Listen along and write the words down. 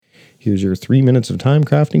Here's your 3 minutes of time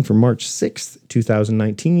crafting for March 6th,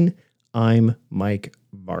 2019. I'm Mike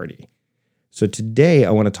Vardy. So today I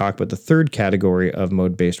want to talk about the third category of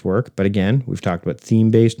mode-based work. But again, we've talked about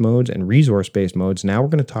theme-based modes and resource-based modes. Now we're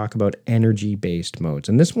going to talk about energy-based modes.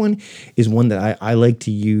 And this one is one that I like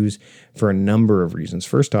to use for a number of reasons.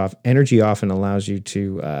 First off, energy often allows you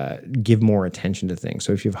to give more attention to things.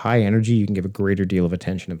 So if you have high energy, you can give a greater deal of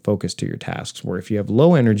attention and focus to your tasks. Where if you have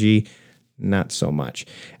low energy, not so much.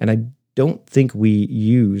 And I don't think we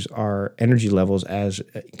use our energy levels as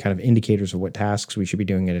kind of indicators of what tasks we should be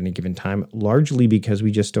doing at any given time, largely because we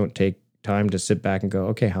just don't take time to sit back and go,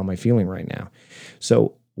 okay, how am I feeling right now?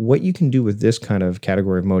 So what you can do with this kind of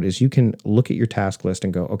category of mode is you can look at your task list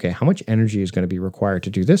and go, okay, how much energy is going to be required to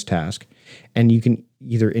do this task? And you can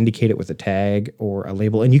either indicate it with a tag or a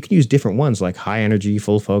label, and you can use different ones like high energy,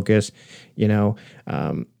 full focus,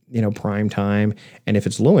 prime time. And if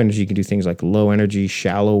it's low energy, you can do things like low energy,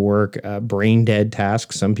 shallow work, brain dead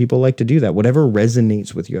tasks. Some people like to do that. Whatever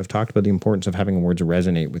resonates with you. I've talked about the importance of having words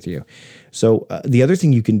resonate with you. So the other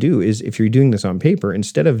thing you can do is if you're doing this on paper,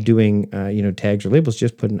 instead of doing, tags or labels,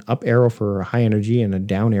 just put an up arrow for high energy and a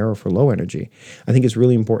down arrow for low energy. I think it's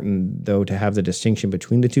really important, though, to have the distinction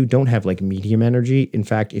between the two. Don't have like medium energy. In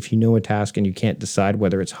fact, if you know a task and you can't decide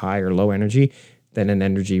whether it's high or low energy, then an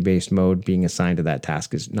energy-based mode being assigned to that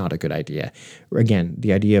task is not a good idea. Again,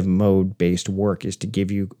 the idea of mode-based work is to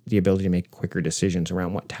give you the ability to make quicker decisions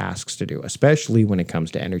around what tasks to do, especially when it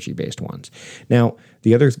comes to energy-based ones. Now,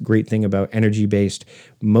 the other great thing about energy-based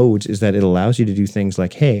modes is that it allows you to do things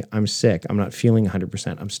like, hey, I'm sick, I'm not feeling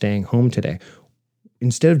 100%, I'm staying home today.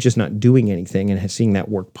 Instead of just not doing anything and seeing that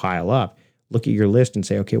work pile up, look at your list and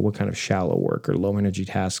say, okay, what kind of shallow work or low energy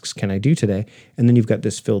tasks can I do today? And then you've got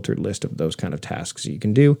this filtered list of those kind of tasks that you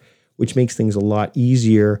can do, which makes things a lot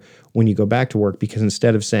easier when you go back to work, because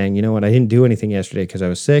instead of saying, you know what, I didn't do anything yesterday because I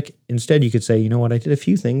was sick, instead you could say, you know what, I did a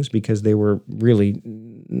few things because they were really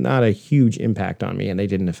not a huge impact on me and they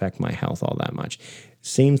didn't affect my health all that much.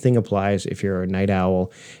 Same thing applies if you're a night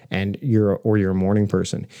owl and you're a morning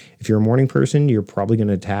person. If you're a morning person, you're probably going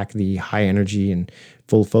to attack the high energy and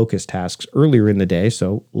full focus tasks earlier in the day.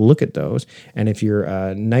 So look at those. And if you're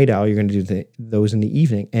a night owl, you're going to do those in the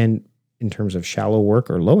evening. And in terms of shallow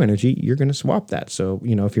work or low energy, you're going to swap that. So,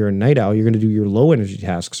 if you're a night owl, you're going to do your low energy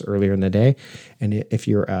tasks earlier in the day. And if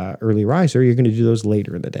you're an early riser, you're going to do those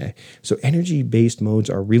later in the day. So energy-based modes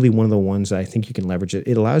are really one of the ones that I think you can leverage.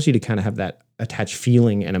 It allows you to kind of have that attached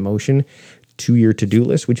feeling and emotion to your to-do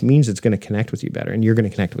list, which means it's going to connect with you better and you're going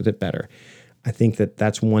to connect with it better. I think that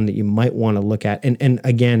that's one that you might want to look at. And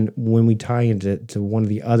again, when we tie into one of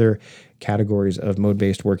the other categories of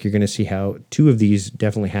mode-based work, you're going to see how two of these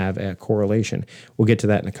definitely have a correlation. We'll get to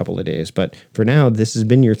that in a couple of days. But for now, this has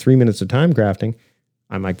been your 3 minutes of time crafting.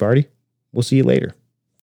 I'm Mike Vardy. We'll see you later.